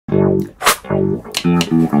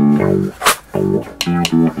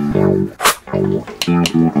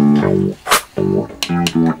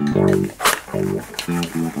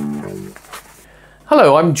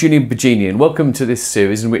Hello, I'm Julian Baggini and welcome to this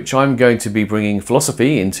series in which I'm going to be bringing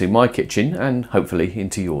philosophy into my kitchen and hopefully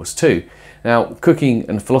into yours too. Now, cooking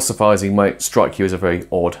and philosophising might strike you as a very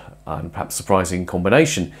odd and perhaps surprising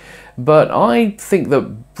combination, but I think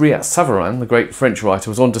that Savarin, the great French writer,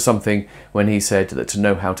 was onto something when he said that to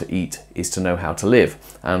know how to eat is to know how to live,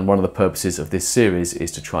 and one of the purposes of this series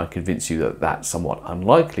is to try and convince you that that somewhat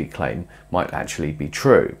unlikely claim might actually be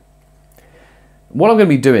true. What I'm going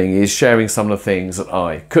to be doing is sharing some of the things that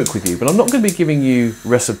I cook with you, but I'm not going to be giving you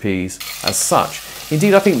recipes as such.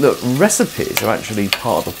 Indeed, I think that recipes are actually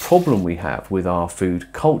part of the problem we have with our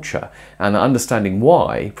food culture, and understanding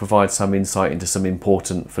why provides some insight into some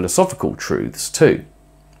important philosophical truths too.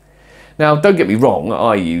 Now, don't get me wrong,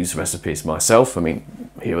 I use recipes myself. I mean,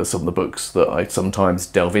 here are some of the books that I sometimes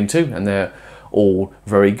delve into, and they're all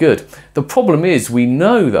very good. The problem is we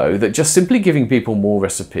know though that just simply giving people more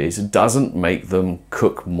recipes doesn't make them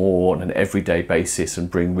cook more on an everyday basis and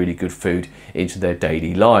bring really good food into their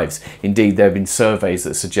daily lives. Indeed, there have been surveys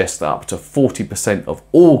that suggest that up to 40% of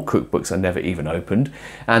all cookbooks are never even opened,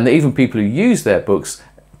 and that even people who use their books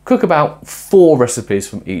cook about 4 recipes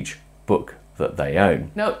from each book that they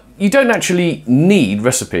own. Now, you don't actually need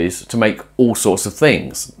recipes to make all sorts of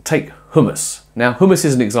things. Take hummus. Now, hummus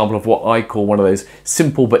is an example of what I call one of those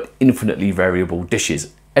simple but infinitely variable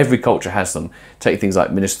dishes. Every culture has them. Take things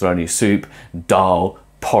like minestrone soup, dal,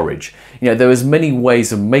 porridge. You know, there are as many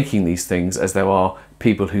ways of making these things as there are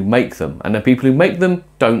people who make them. And the people who make them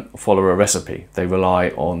don't follow a recipe. They rely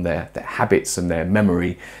on their habits and their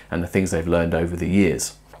memory and the things they've learned over the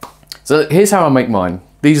years. So here's how I make mine.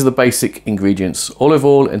 These are the basic ingredients: olive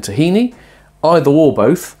oil and tahini, either or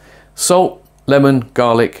both, salt, lemon,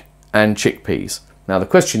 garlic, and chickpeas. Now the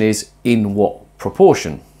question is, in what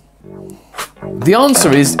proportion? The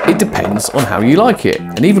answer is, it depends on how you like it,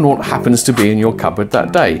 and even what happens to be in your cupboard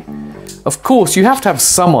that day. Of course, you have to have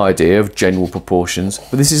some idea of general proportions,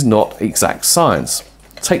 but this is not exact science.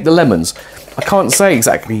 Take the lemons. I can't say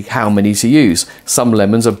exactly how many to use. Some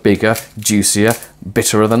lemons are bigger, juicier,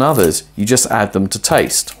 bitterer than others. You just add them to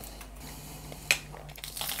taste.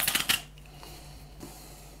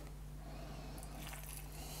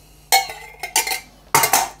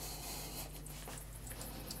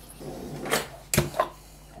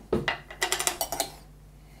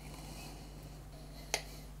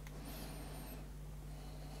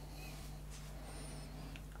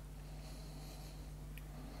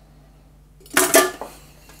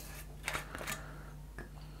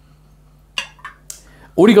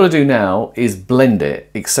 All you got to do now is blend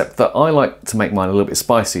it, except that I like to make mine a little bit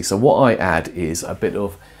spicy. So what I add is a bit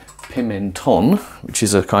of pimenton, which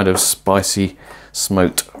is a kind of spicy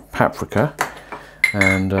smoked paprika.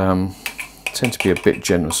 And I tend to be a bit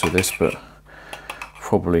generous with this, but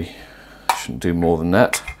probably shouldn't do more than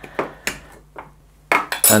that.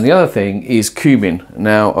 And the other thing is cumin.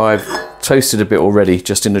 Now I've toasted a bit already,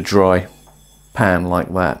 just in a dry pan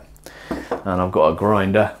like that. And I've got a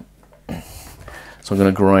grinder. So I'm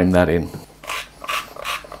going to grind that in.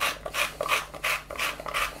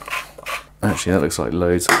 Actually, that looks like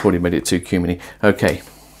loads. I've probably made it too cuminy. Okay.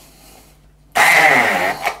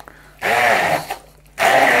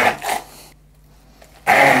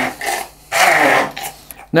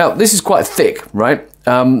 Now, this is quite thick, right?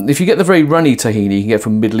 If you get the very runny tahini you can get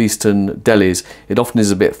from Middle Eastern delis, it often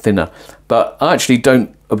is a bit thinner. But I actually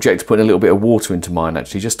don't object to putting a little bit of water into mine,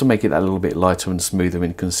 actually, just to make it that little bit lighter and smoother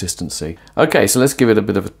in consistency. Okay, so let's give it a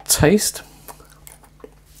bit of a taste.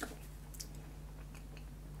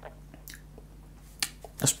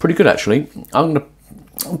 That's pretty good, actually. I'm going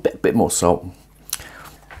to a bit more salt.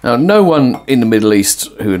 Now, no one in the Middle East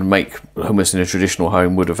who would make hummus in a traditional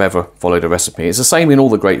home would have ever followed a recipe. It's the same in all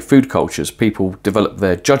the great food cultures. People develop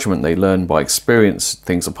their judgment, they learn by experience,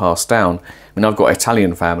 things are passed down. I mean, I've got an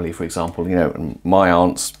Italian family, for example, you know, and my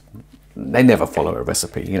aunts, they never follow a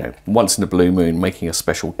recipe, you know, once in a blue moon making a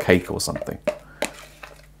special cake or something.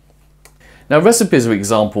 Now, recipes are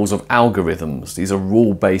examples of algorithms. These are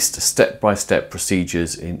rule-based, step-by-step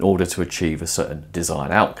procedures in order to achieve a certain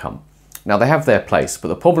desired outcome. Now, they have their place, but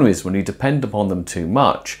the problem is when we depend upon them too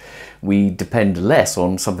much, we depend less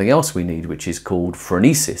on something else we need, which is called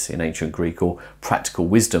phronesis in ancient Greek, or practical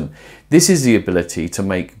wisdom. This is the ability to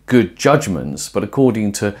make good judgments, but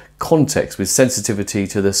according to context, with sensitivity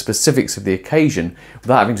to the specifics of the occasion,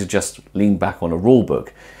 without having to just lean back on a rule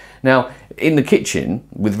book. Now, in the kitchen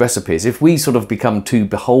with recipes, if we sort of become too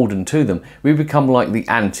beholden to them, we become like the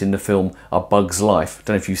ant in the film A Bug's Life. I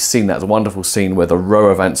don't know if you've seen that. It's a wonderful scene where the row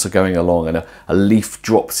of ants are going along and a leaf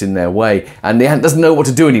drops in their way and the ant doesn't know what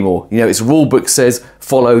to do anymore. You know, its rule book says,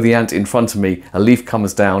 follow the ant in front of me. A leaf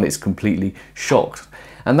comes down, it's completely shocked.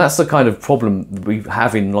 And that's the kind of problem we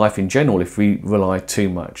have in life in general if we rely too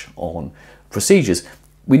much on procedures.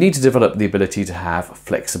 We need to develop the ability to have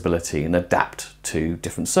flexibility and adapt to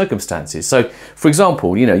different circumstances. So, for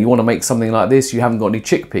example, you know, you want to make something like this, you haven't got any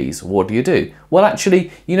chickpeas. What do? Well,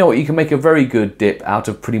 actually, you know what, you can make a very good dip out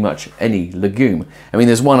of pretty much any legume. I mean,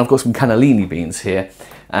 there's one, I've got some cannellini beans here,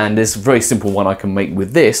 and there's a very simple one I can make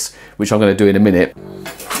with this, which I'm going to do in a minute.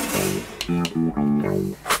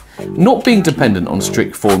 Not being dependent on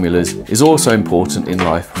strict formulas is also important in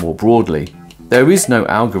life more broadly. There is no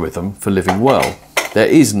algorithm for living well. There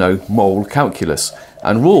is no moral calculus,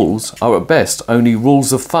 and rules are at best only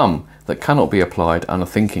rules of thumb that cannot be applied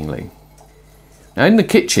unthinkingly. Now, in the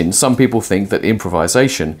kitchen, some people think that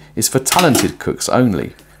improvisation is for talented cooks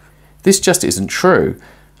only. This just isn't true.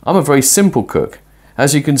 I'm a very simple cook.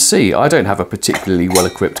 As you can see, I don't have a particularly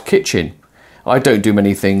well-equipped kitchen. I don't do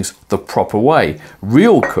many things the proper way.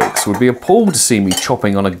 Real cooks would be appalled to see me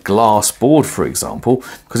chopping on a glass board, for example,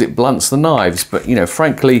 because it blunts the knives. But, you know,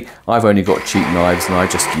 frankly, I've only got cheap knives and I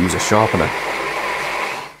just use a sharpener.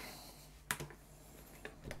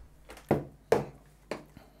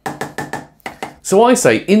 So I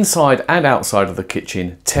say, inside and outside of the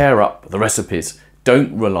kitchen, tear up the recipes.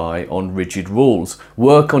 Don't rely on rigid rules.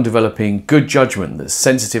 Work on developing good judgment that's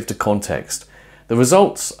sensitive to context. The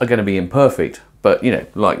results are going to be imperfect, but, you know,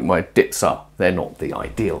 like my dips are, they're not the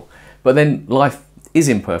ideal. But then life is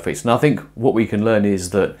imperfect, and I think what we can learn is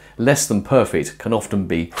that less than perfect can often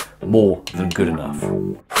be more than good enough.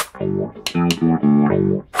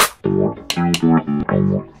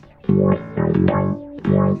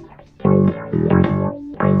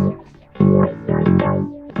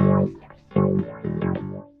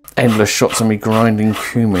 Endless shots of me grinding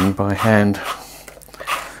cumin by hand.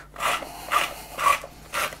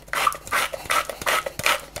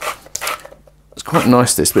 Quite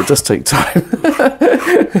nice this, but it does take time.